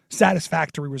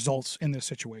satisfactory results in this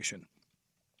situation.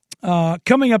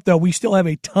 Coming up, though, we still have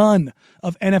a ton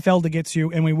of NFL to get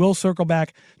to, and we will circle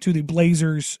back to the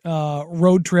Blazers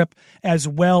road trip as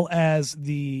well as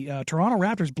the Toronto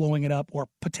Raptors blowing it up or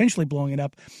potentially blowing it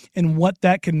up and what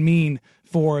that can mean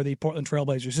for the Portland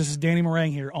Trailblazers. This is Danny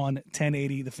Morang here on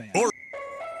 1080 The Fan.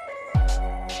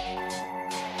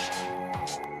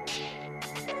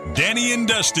 Danny and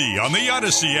Dusty on the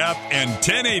Odyssey app and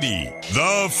 1080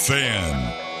 The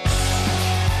Fan.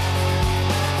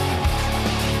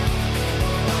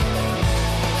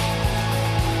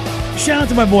 Shout out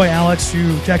to my boy Alex,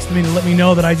 who texted me to let me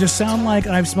know that I just sound like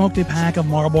I've smoked a pack of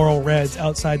Marlboro Reds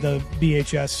outside the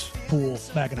BHS pool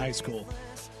back in high school.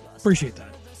 Appreciate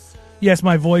that. Yes,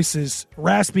 my voice is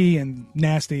raspy and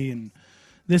nasty, and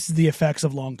this is the effects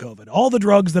of long COVID. All the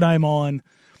drugs that I'm on,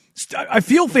 I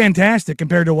feel fantastic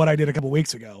compared to what I did a couple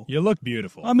weeks ago. You look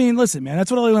beautiful. I mean, listen, man, that's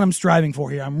what I'm striving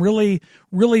for here. I'm really,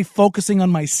 really focusing on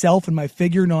myself and my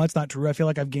figure. No, that's not true. I feel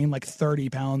like I've gained 30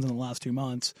 pounds in the last 2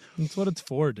 months. That's what it's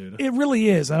for, dude. It really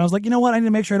is. And I was like, you know what? I need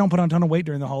to make sure I don't put on a ton of weight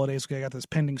during the holidays because I got this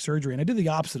pending surgery. And I did the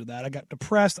opposite of that. I got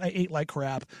depressed. I ate like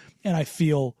crap. And I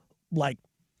feel like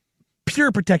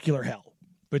pure particular hell.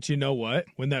 But you know what?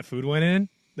 When that food went in,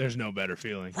 there's no better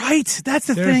feeling. Right. That's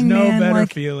the thing, man. There's no better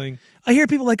feeling. I hear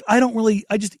people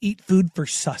I just eat food for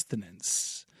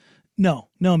sustenance. No,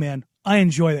 man. I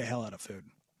enjoy the hell out of food.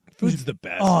 Food's the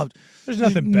best. Oh, there's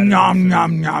nothing better. Nom,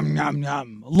 nom, nom, nom,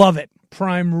 nom. Love it.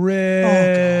 Prime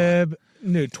rib.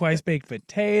 New twice baked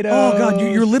potatoes. Oh God,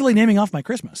 you're literally naming off my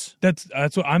Christmas. That's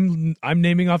what I'm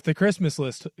naming off the Christmas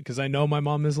list because I know my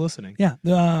mom is listening.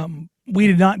 Yeah. We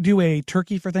did not do a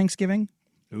turkey for Thanksgiving.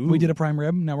 Ooh. We did a prime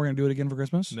rib. Now we're going to do it again for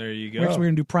Christmas. There you go. We're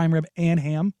going to do prime rib and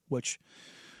ham, which...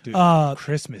 Dude,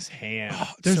 Christmas ham.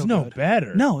 There's so no good.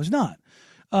 Better. No, it's not.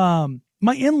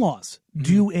 My in-laws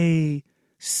do a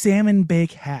salmon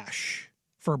bake hash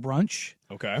for brunch.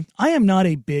 Okay. I am not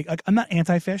I'm not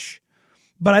anti-fish,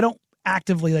 but I don't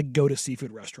actively go to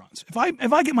seafood restaurants. If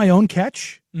I get my own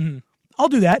catch, I'll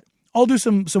do that. I'll do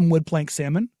some wood plank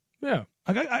salmon. Yeah.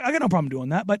 I got no problem doing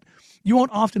that, but you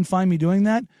won't often find me doing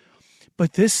that.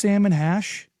 But this salmon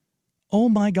hash, oh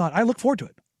my God, I look forward to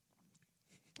it.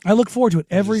 I look forward to it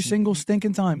every single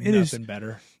stinking time. It is nothing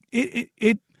better.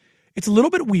 It's a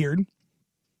little bit weird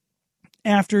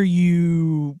after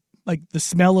you the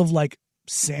smell of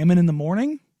salmon in the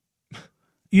morning.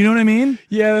 You know what I mean?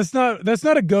 Yeah, that's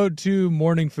not a go-to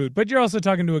morning food. But you're also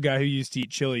talking to a guy who used to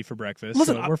eat chili for breakfast.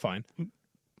 Listen, so we're fine.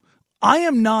 I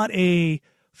am not a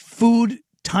food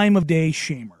time of day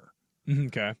shamer.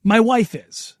 Okay. My wife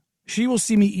is. She will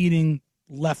see me eating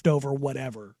leftover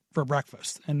whatever for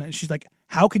breakfast. And she's like,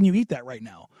 how can you eat that right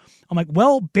now? I'm like,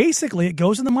 well, basically it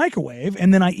goes in the microwave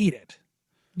and then I eat it.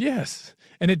 Yes.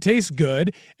 And it tastes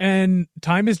good, and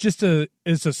time is just a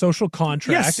social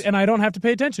contract, Yes. and I don't have to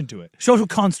pay attention to it. Social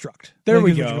construct. There I think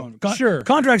we is what go. you're going. Sure.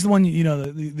 Contract's the one,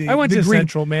 the I went the to green-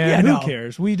 Central, man. Yeah, Who no.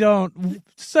 cares? We don't.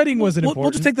 Studying wasn't We'll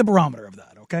important. just take the barometer of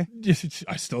that, okay?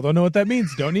 I still don't know what that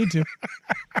means. Don't need to.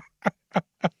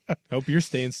 Hope you're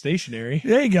staying stationary.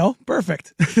 There you go.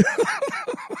 Perfect.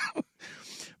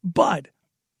 But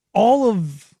all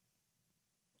of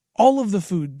the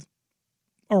food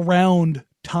around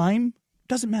time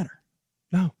doesn't matter.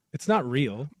 No, it's not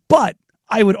real. But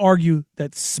I would argue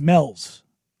that smells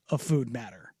of food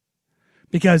matter.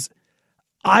 Because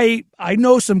I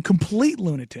know some complete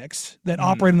lunatics that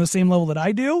operate on the same level that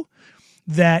I do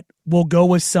that will go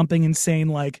with something insane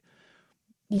like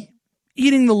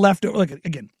eating the leftover, like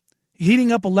again,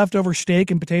 heating up a leftover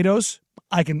steak and potatoes,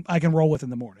 I can roll with in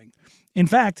the morning. In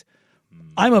fact,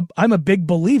 I'm a big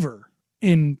believer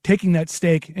in taking that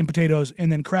steak and potatoes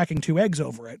and then cracking 2 eggs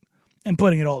over it and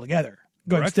putting it all together.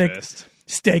 Go ahead,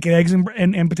 steak and eggs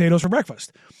and potatoes for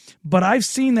breakfast. But I've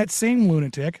seen that same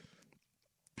lunatic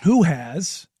who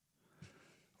has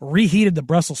reheated the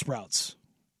Brussels sprouts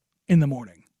in the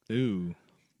morning. Ooh.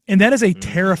 And that is a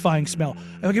terrifying smell.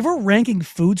 Like if we're ranking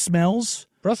food smells,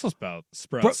 Brussels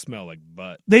sprouts smell like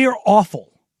butt. they are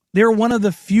awful. They are one of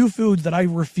the few foods that I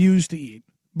refuse to eat,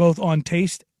 both on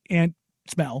taste and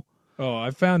smell. Oh,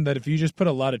 I found that if you just put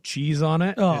a lot of cheese on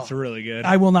it, it's really good.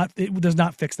 I will not. It does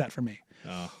not fix that for me.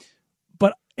 Oh.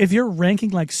 But if you're ranking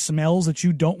like smells that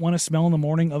you don't want to smell in the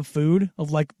morning of food,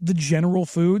 of like the general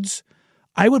foods,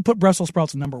 I would put Brussels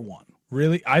sprouts number 1.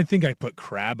 Really? I think I put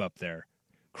crab up there.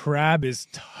 Crab is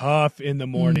tough in the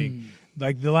morning.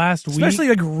 Like the last week. Especially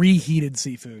like reheated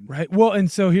seafood. Right. Well,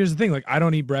 and so here's the thing. Like I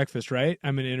don't eat breakfast, right?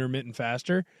 I'm an intermittent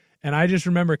faster. And I just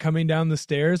remember coming down the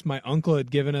stairs, my uncle had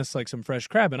given us like some fresh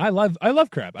crab. And I love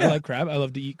crab. Yeah. I like crab. I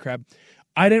love to eat crab.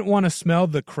 I didn't want to smell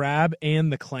the crab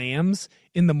and the clams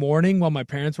in the morning while my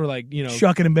parents were like,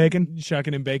 shucking and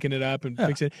baking it up and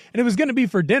fixing it. And it was going to be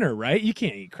for dinner, right? You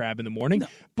can't eat crab in the morning. No.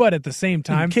 But at the same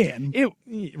time,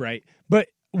 right. But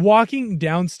walking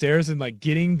downstairs and like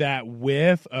getting that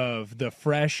whiff of the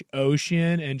fresh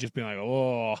ocean and just being like,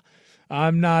 oh,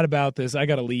 I'm not about this. I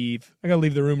got to leave. I got to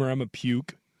leave the room or I'm a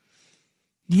puke.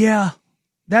 Yeah,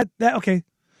 that okay.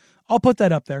 I'll put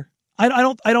that up there. I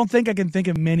don't think I can think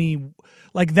of many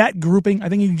like that grouping. I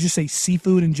think you can just say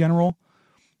seafood in general,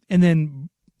 and then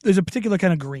there's a particular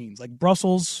kind of greens like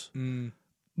Brussels,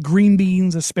 green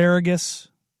beans, asparagus.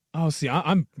 Oh, see,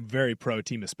 I'm very pro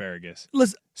team asparagus.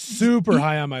 Listen, super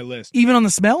high on my list. Even on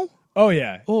the smell. Oh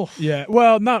yeah, yeah.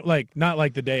 Well, not like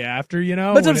the day after,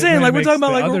 But what I'm saying, like we're talking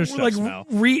about other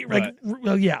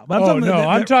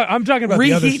I'm talking about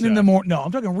reheating in the morning. No,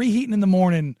 I'm talking reheating in the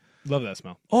morning. Love that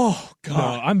smell. Oh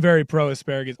God, no, I'm very pro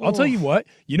asparagus. I'll tell you what.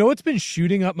 You know what's been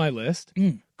shooting up my list?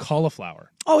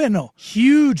 Cauliflower. Oh yeah, no,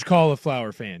 huge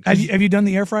cauliflower fan. Have you done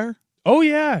the air fryer? Oh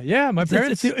yeah. My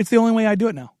parents. It's the only way I do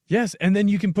it now. Yes, and then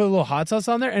you can put a little hot sauce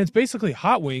on there, and it's basically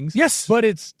hot wings. Yes, but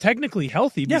it's technically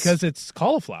healthy because it's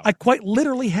cauliflower. I quite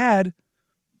literally had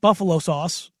buffalo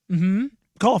sauce,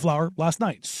 cauliflower last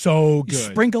night. So good. You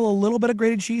sprinkle a little bit of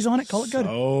grated cheese on it. Call it good.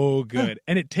 So good,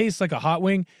 and it tastes like a hot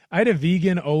wing. I had a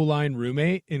vegan O-line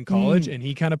roommate in college, and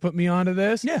he kind of put me onto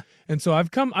this. Yeah, and so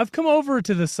I've come over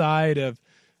to the side of,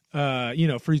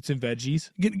 fruits and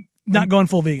veggies. Not going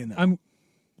full vegan though. I'm.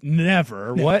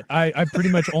 Never. What? I pretty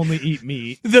much only eat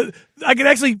meat. I could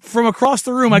actually, from across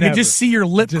the room, I could just see your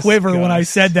lip quiver when I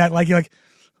said that. Like, you're like,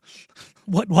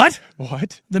 what?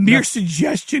 The mere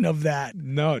suggestion of that.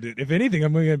 No, dude. If anything,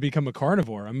 I'm going to become a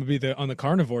carnivore. I'm going to be on the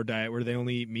carnivore diet where they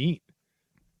only eat meat.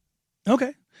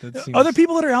 Okay. Are there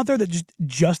people that are out there that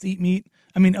just eat meat?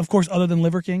 I mean, of course, other than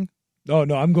Liver King? Oh,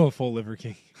 no, I'm going full Liver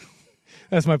King.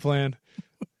 That's my plan.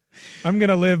 I'm going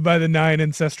to live by the 9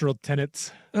 ancestral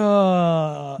tenets.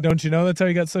 Don't you know that's how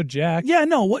you got so jacked? Yeah,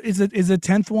 no. What is it? Is the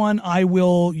 10th one? I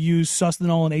will use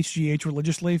sustenol and HGH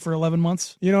religiously for 11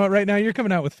 months. You know what? Right now you're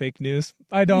coming out with fake news.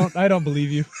 I don't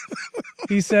believe you.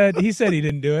 He said he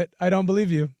didn't do it. I don't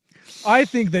believe you. I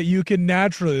think that you can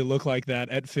naturally look like that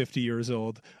at 50 years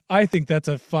old. I think that's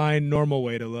a fine, normal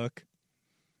way to look.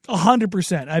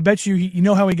 100%. I bet you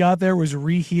know how he got there was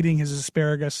reheating his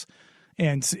asparagus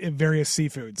and various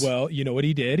seafoods. Well, you know what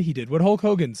he did? He did what Hulk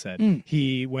Hogan said.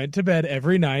 He went to bed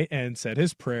every night and said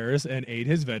his prayers and ate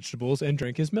his vegetables and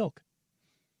drank his milk.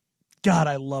 God,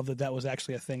 I love that was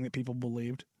actually a thing that people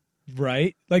believed.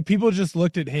 Right? Like people just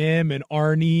looked at him and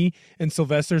Arnie and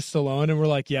Sylvester Stallone and were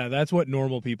like, yeah, that's what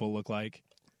normal people look like.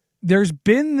 There's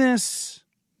been this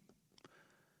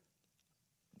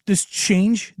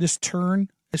change, this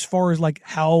turn as far as like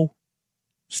how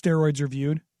steroids are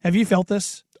viewed. Have you felt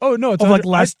this? Oh no, it's of like the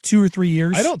last 2 or 3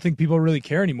 years. I don't think people really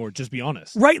care anymore. Just be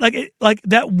honest. Right, like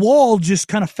that wall just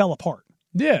kind of fell apart.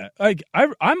 Yeah, like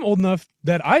I'm old enough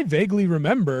that I vaguely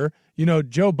remember,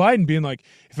 Joe Biden being like,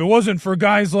 if it wasn't for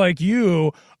guys like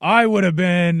you, I would have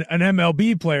been an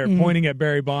MLB player, pointing at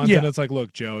Barry Bonds. Yeah. And it's like,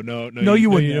 look, Joe, no, you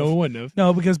wouldn't have.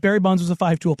 No, because Barry Bonds was a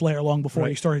 5-tool player long before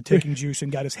he started taking juice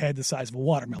and got his head the size of a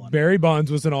watermelon. Barry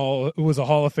Bonds was a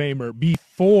Hall of Famer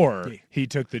before he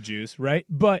took the juice, right?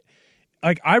 But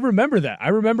like I remember that. I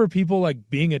remember people like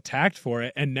being attacked for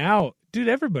it, and now, dude,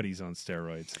 everybody's on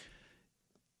steroids.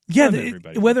 Yeah,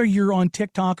 whether you're on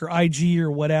TikTok or IG or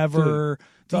whatever,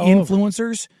 the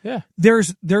influencers,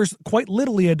 there's quite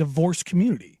literally a divorce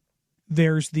community.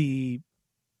 There's the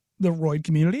roid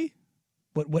community,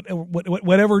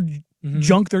 whatever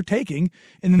junk they're taking,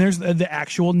 and then there's the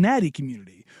actual natty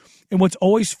community. And what's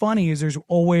always funny is there's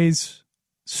always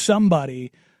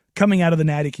somebody coming out of the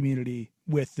natty community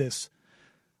with this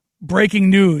breaking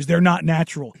news. They're not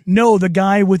natural. No, the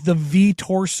guy with the V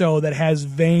torso that has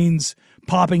veins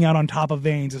popping out on top of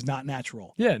veins is not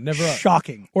natural. Yeah, never.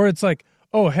 Shocking. Or it's like,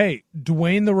 oh, hey,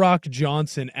 Dwayne The Rock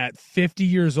Johnson at 50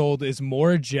 years old is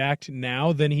more jacked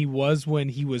now than he was when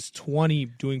he was 20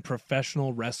 doing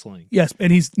professional wrestling. Yes,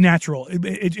 and he's natural.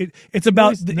 It's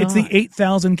about it's the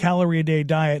 8,000 calorie a day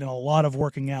diet and a lot of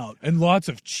working out and lots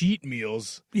of cheat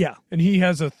meals. Yeah, and he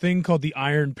has a thing called the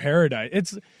Iron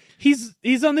Paradise.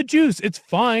 He's on the juice. It's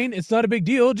fine. It's not a big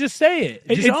deal. Just say it.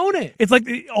 Just own it. It's like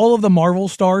all of the Marvel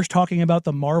stars talking about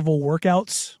the Marvel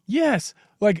workouts. Yes.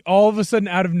 Like all of a sudden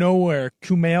out of nowhere,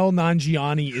 Kumail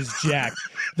Nanjiani is jacked.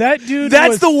 That dude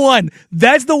That's the one.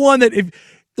 That's the one that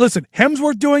listen,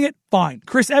 Hemsworth doing it, fine.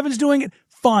 Chris Evans doing it,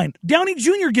 fine. Downey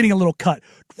Jr. getting a little cut.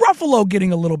 Ruffalo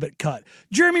getting a little bit cut.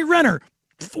 Jeremy Renner,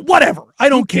 whatever. I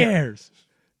don't care. Who cares?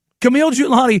 Kumail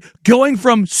Nanjiani going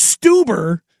from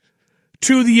Stuber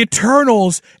to the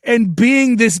Eternals and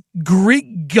being this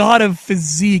Greek god of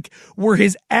physique where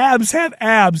his abs have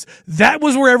abs. That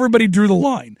was where everybody drew the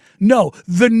line. No,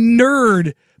 the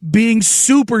nerd being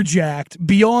super jacked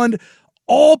beyond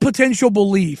all potential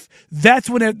belief. That's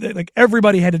when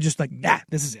everybody had to just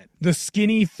this is it. The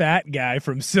skinny fat guy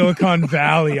from Silicon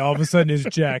Valley all of a sudden is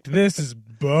jacked. This is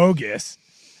bogus.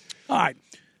 All right.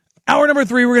 Hour number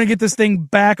 3, we're going to get this thing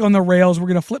back on the rails. We're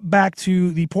going to flip back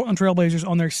to the Portland Trailblazers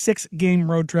on their 6-game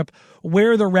road trip,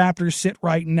 where the Raptors sit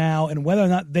right now and whether or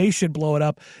not they should blow it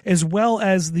up, as well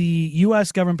as the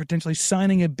U.S. government potentially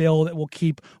signing a bill that will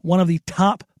keep one of the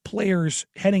top players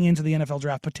heading into the NFL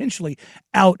draft potentially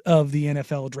out of the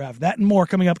NFL draft. That and more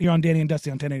coming up here on Danny and Dusty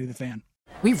on 1080 The Fan.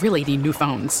 We really need new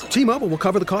phones. T-Mobile will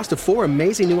cover the cost of 4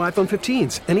 amazing new iPhone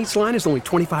 15s, and each line is only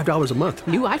 $25 a month.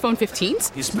 New iPhone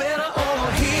 15s? It's better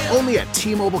over here. Only at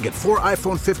T-Mobile, get 4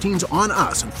 iPhone 15s on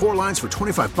us and 4 lines for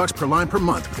 $25 per line per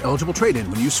month with eligible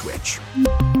trade-in when you switch.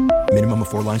 Minimum of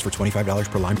 4 lines for $25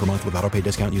 per line per month with autopay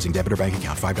discount using debit or bank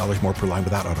account. $5 more per line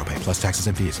without autopay, plus taxes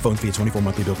and fees. Phone fee at 24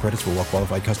 monthly bill credits for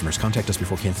well-qualified customers. Contact us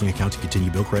before canceling account to continue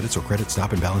bill credits or credit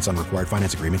stop and balance on required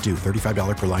finance agreement due.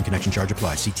 $35 per line connection charge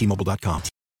applies. See T-Mobile.com.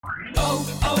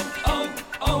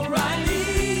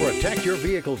 O'Reilly. Protect your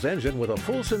vehicle's engine with a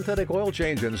full synthetic oil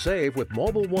change and save with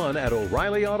Mobil 1 at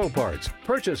O'Reilly Auto Parts.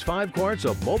 Purchase 5 quarts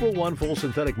of Mobil 1 full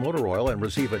synthetic motor oil and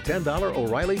receive a $10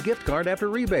 O'Reilly gift card after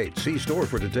rebate. See store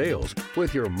for details.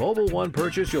 With your Mobil 1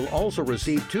 purchase, you'll also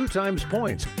receive 2 times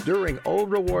points during O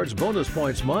Rewards Bonus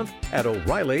Points Month at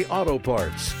O'Reilly Auto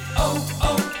Parts.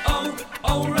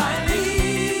 O'Reilly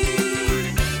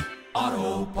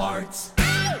Auto Parts.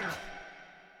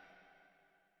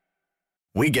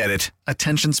 We get it.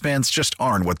 Attention spans just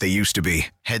aren't what they used to be.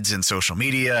 Heads in social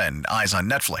media and eyes on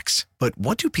Netflix. But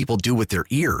what do people do with their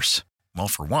ears? Well,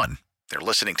 for one, they're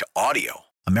listening to audio.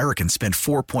 Americans spend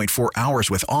 4.4 hours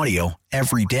with audio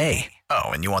every day. Oh,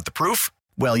 and you want the proof?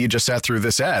 Well, you just sat through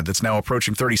this ad that's now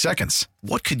approaching 30 seconds.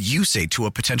 What could you say to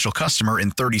a potential customer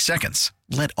in 30 seconds?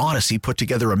 Let Odyssey put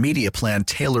together a media plan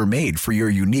tailor-made for your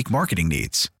unique marketing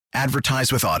needs.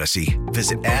 Advertise with Odyssey.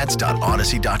 Visit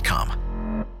ads.odyssey.com.